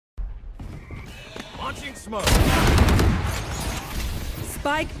Launching smoke.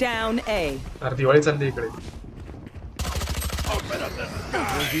 Spike down A. अरे दिवाळी चालली इकडे. Open up the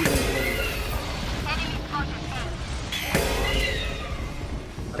sky.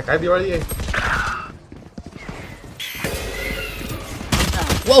 अरे काय दिवाळी आहे?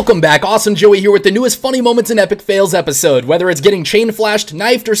 Welcome back, Awesome Joey here with the newest Funny Moments and Epic Fails episode. Whether it's getting chain flashed,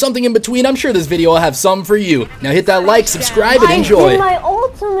 knifed, or something in between, I'm sure this video will have some for you. Now hit that like, subscribe, and enjoy. My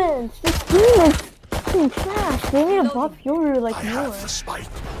ultimate! This game is fucking trash. They need to buff Yoru like more.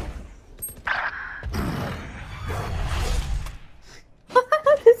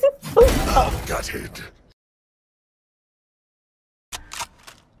 This is so tough. Gutted.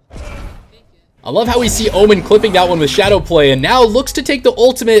 I love how we see Omen clipping that one with Shadow Play, and now looks to take the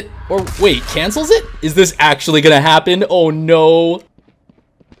ultimate, or wait, cancels it? Is this actually gonna happen? Oh no.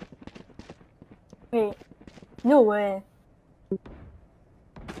 Wait. No way.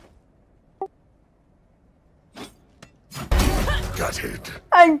 Gutted.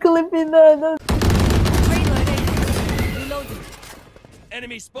 I'm clipping that. Reloading.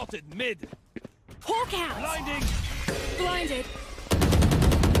 Enemy spotted mid. Hawk out. Blinding. Blinded.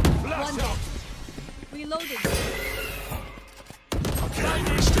 Blast out. Reloading.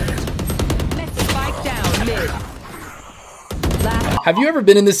 Blinding. Spike down mid. Last. Have you ever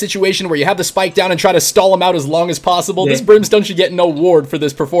been in this situation where you have the spike down and try to stall him out as long as possible? Yeah. This Brimstone should get an award for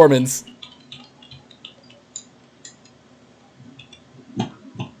this performance.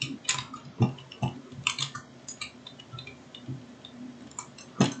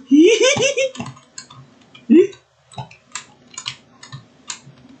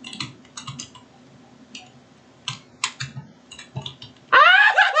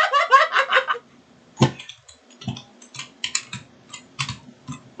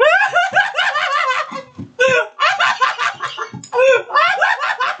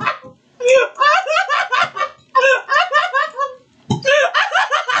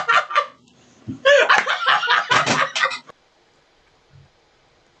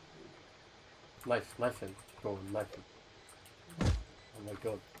 Knife him. Go on, knife him. Oh my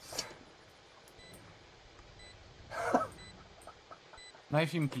god.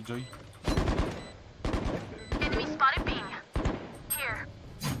 Knife him, Killjoy. Enemy spotted B. Here.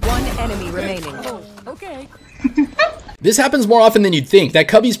 One enemy remaining. Oh, okay. This happens more often than you'd think. That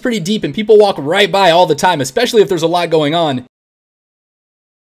cubby's pretty deep and people walk right by all the time, especially if there's a lot going on.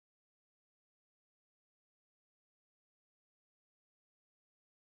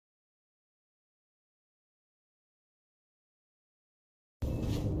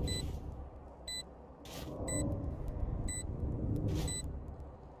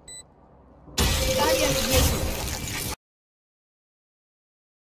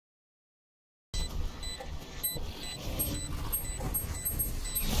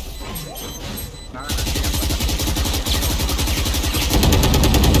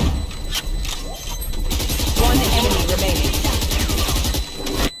 One enemy remaining.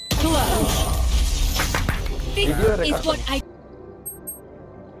 Close. This is what I.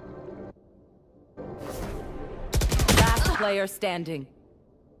 Last player standing.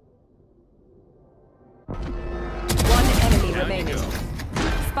 One enemy remaining.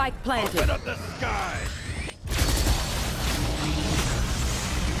 Spike planted. Open up the sky.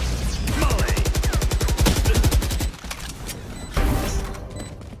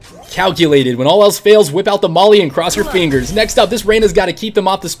 Calculated. When all else fails, whip out the molly and cross your fingers. Next up, this Reyna's got to keep them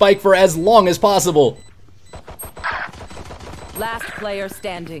off the spike for as long as possible. Last player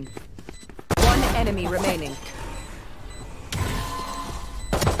standing. One enemy remaining.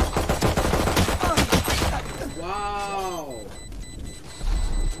 Wow.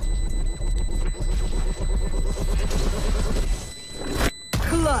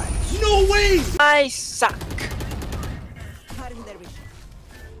 Clutch. No way! I suck.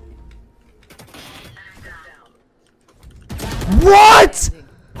 What?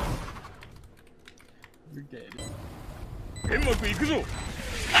 You're dead. 임먹고 이그죠.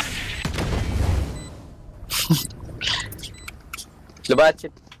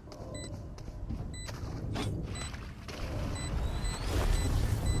 Lebacit.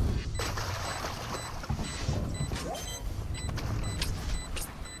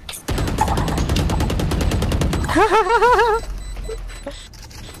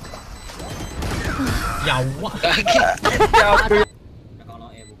 Ya what?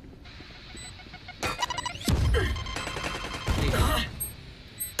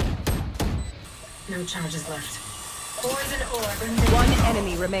 No charges left. One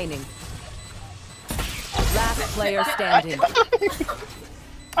enemy remaining. Last player standing.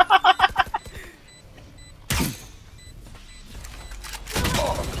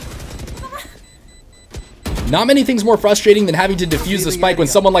 Not many things more frustrating than having to defuse the spike when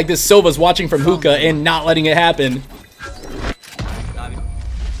someone like this Sova's watching from hookah and not letting it happen.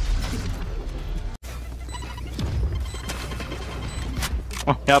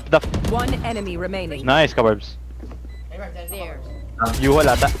 Oh, yep, the One enemy remaining. nice covers. You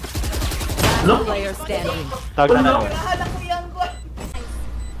wala ata. Last player standing. Tag na na.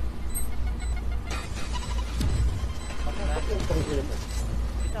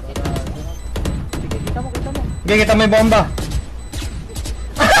 Okay, kita may bomba.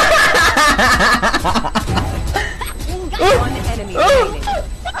 One enemy remaining.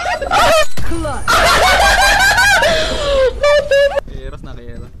 Eros na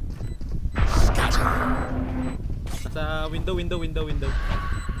kaya. Nasa window.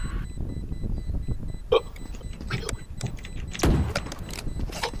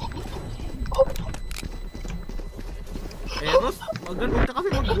 Eros, huwag ka kasi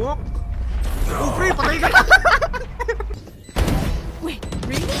mag-walk. Oh, pre, patay ka! Wait,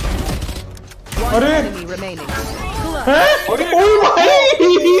 really? One enemy remaining.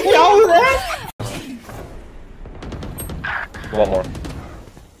 One more.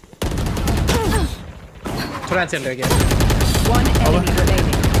 One enemy remaining.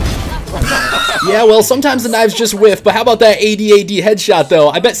 Yeah, well, sometimes the knives just whiff, but how about that AD headshot, though?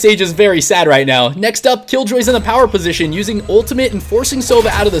 I bet Sage is very sad right now. Next up, Killjoy's in the power position, using ultimate and forcing Sova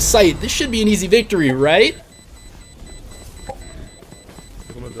out of the sight. This should be an easy victory, right?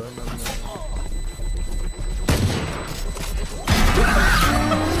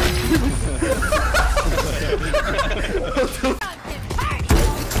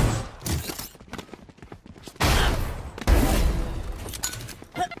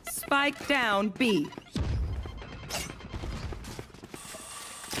 Spike down B.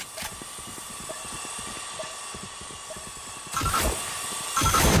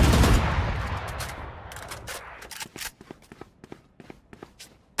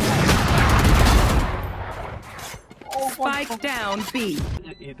 Spike down B.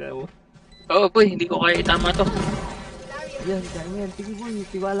 Oh boy, hindi ko kaya itama to. Yan, ganyan. Sige boy,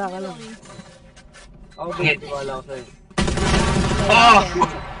 tiwala ka lang. Ako boy, tiwala ko sa'yo.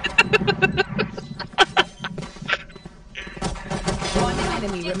 One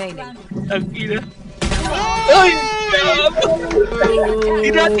enemy remaining. Ang ina. Ay!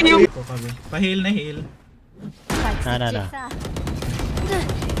 Ginati yung... Pa-heal na heal. Na.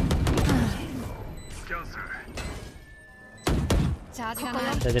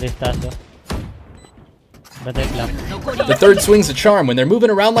 The third swing's a charm. When they're moving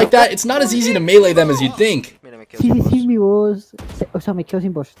around like that, it's not as easy to melee them as you'd think. See me was... O sea, me quedo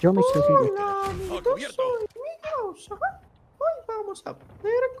sin boss. Yo me quedo sin boss.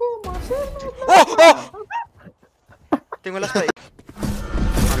 Tengo las pa.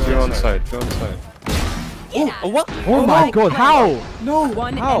 You're on side. Oh, what? Oh my god, how? No,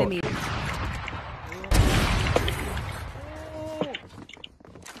 One how? enemy.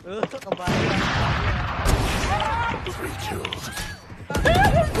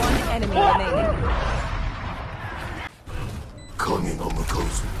 One enemy remaining.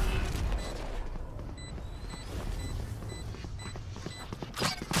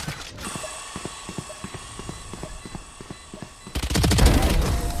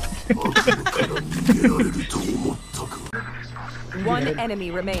 One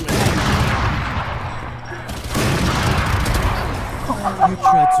enemy remaining. You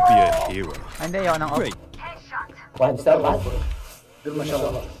tried to be a hero. Hindi, yun ang Great. One step back. Player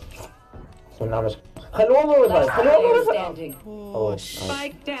standing.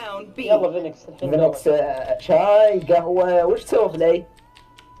 Spike down B. Phoenix, شاي قهوة وش تسوي في لي؟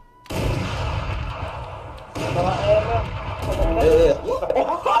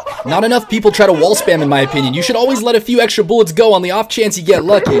 Not enough people try to wall spam in my opinion. You should always let a few extra bullets go on the off chance you get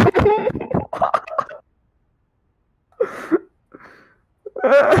lucky.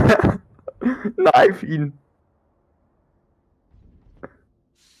 Knife in.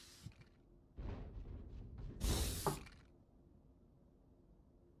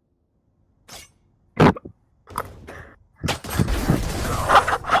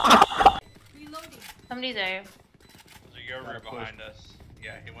 Somebody's there. There's a Yoru behind us.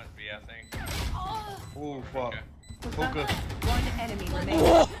 Yeah, he went B, I think. Oh, fuck. Focus. One enemy remaining.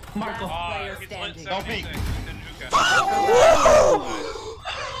 Last player He's lit standing. 76. He's in hookah.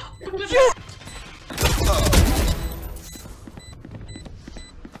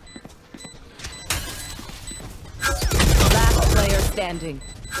 Last player standing.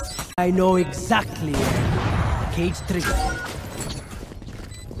 I know exactly. Cage trigger.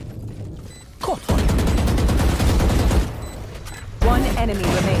 One enemy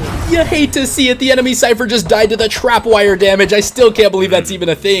remaining. You hate to see it. The enemy Cypher just died to the trap wire damage. I still can't believe that's even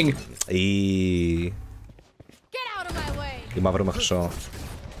a thing. Get out of my way. Die mawr mag zo.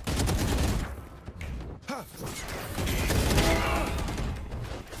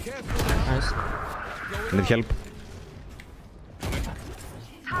 Nice. Need help.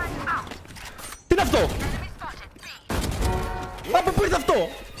 Ty na w to! Aby pójdę w to!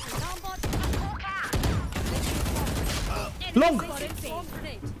 Long!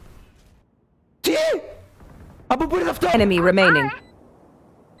 Ty! Aby pójdę w to! Enemy remaining.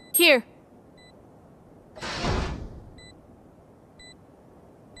 Here.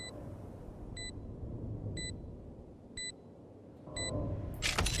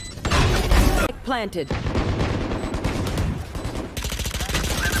 Planted.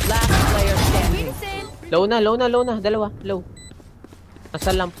 Last player standing. Low na. Dalawa. Low.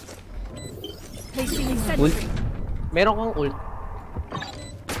 Nasa lamp. Ult. Meron kang ult.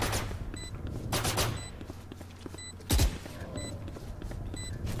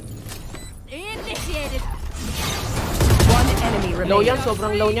 Initiated. One enemy remaining. Low yan,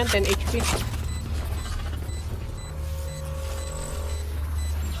 sobrang low yan, 10 HP.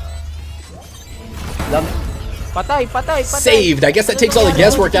 Patay. Saved. I guess that takes all the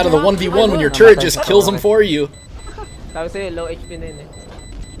guesswork out of the 1v1 when your turret just kills them for you. Sabi sa'yo, low HP na yun eh.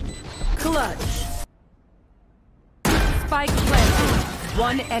 Clutch. Spike planted.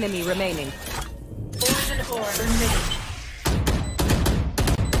 One enemy remaining.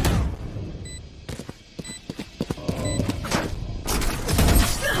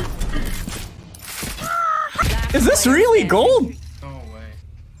 Is this really gold? No way.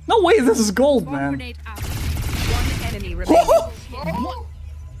 No way, this is gold, man. One enemy remaining.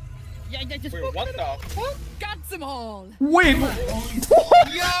 Yeah, wait, what the fuck? Got them all. Wait. Yo!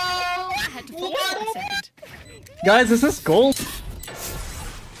 I had to focus for a second. Guys, is this gold?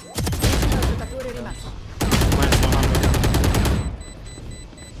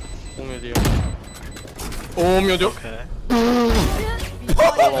 Oh meu Deus. Okay.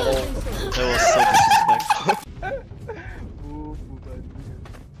 That was so disrespectful.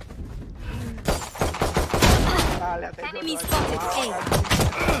 Enemy spotted A.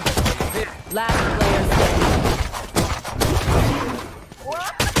 Last player standing.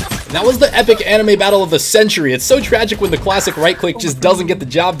 That was the epic anime battle of the century. It's so tragic when the classic right click just doesn't get the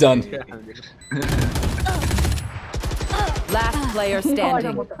job done. Last player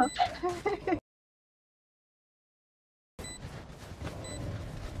standing.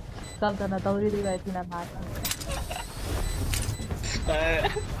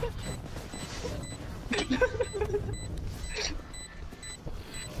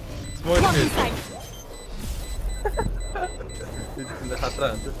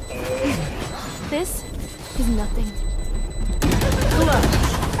 This is nothing.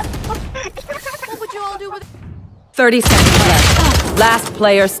 What would you all do with 30 seconds left. Last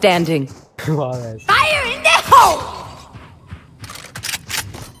player standing. Fire in the hole!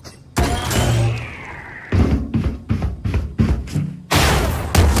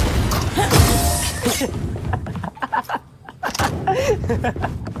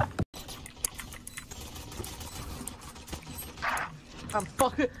 I'm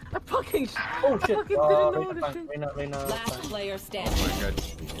fucking. Oh shit. I fucking didn't know this. Last player standing.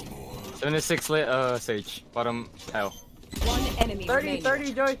 76 Sage. Bottom L. One enemy 30,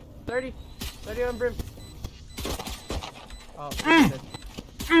 remaining. Joy. 30 on Brim. Oh,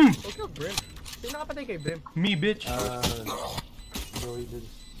 What's up, Brim? Sino nakapatay kay Brim? Me, bitch. Joy did.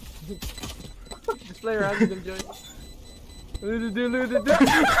 Just play around with him, Joy.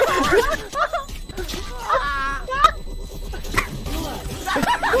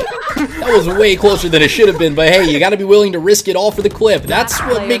 That was way closer than it should have been, but hey, you gotta be willing to risk it all for the clip. That's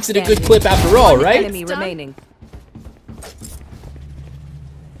what makes it a good clip after all, right? Enemy remaining.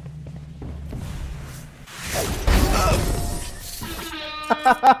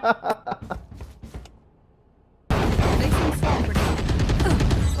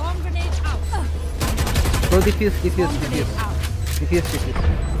 Bro, defuse.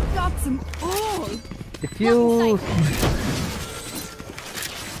 Got them all. Defuse.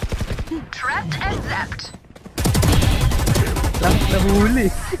 Trapped and zapped. Nahuli.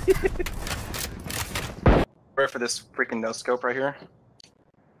 Ready for this freaking no scope right here?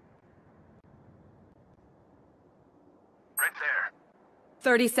 Right there.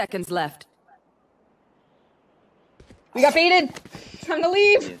 30 seconds left. We got baited. Time to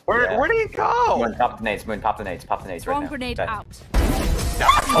leave. Where did he go? Moon, pop the nades right Bomb now. grenade Okay. out.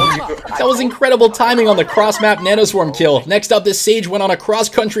 That was incredible timing on the cross-map nanoswarm kill. Next up, this Sage went on a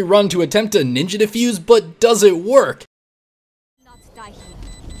cross-country run to attempt a ninja defuse, but does it work? Not die here.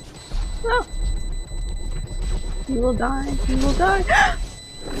 No. You will die. You will die.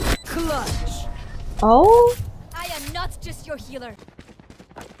 Clutch. Oh. I am not just your healer.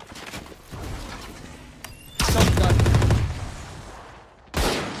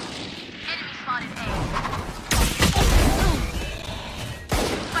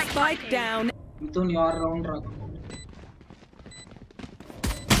 Spike down. Itu nih round run.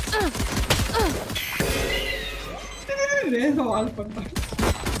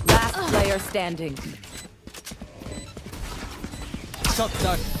 Last player standing. Shot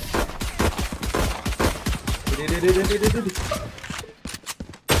down.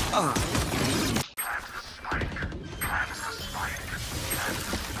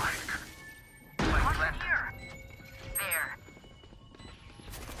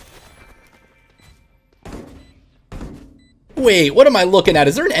 Wait, what am I looking at?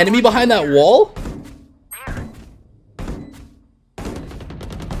 Is there an enemy behind that wall?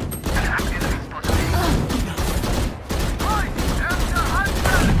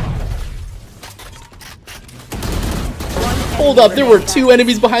 Hold up, there were 2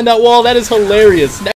 enemies behind that wall? That is hilarious.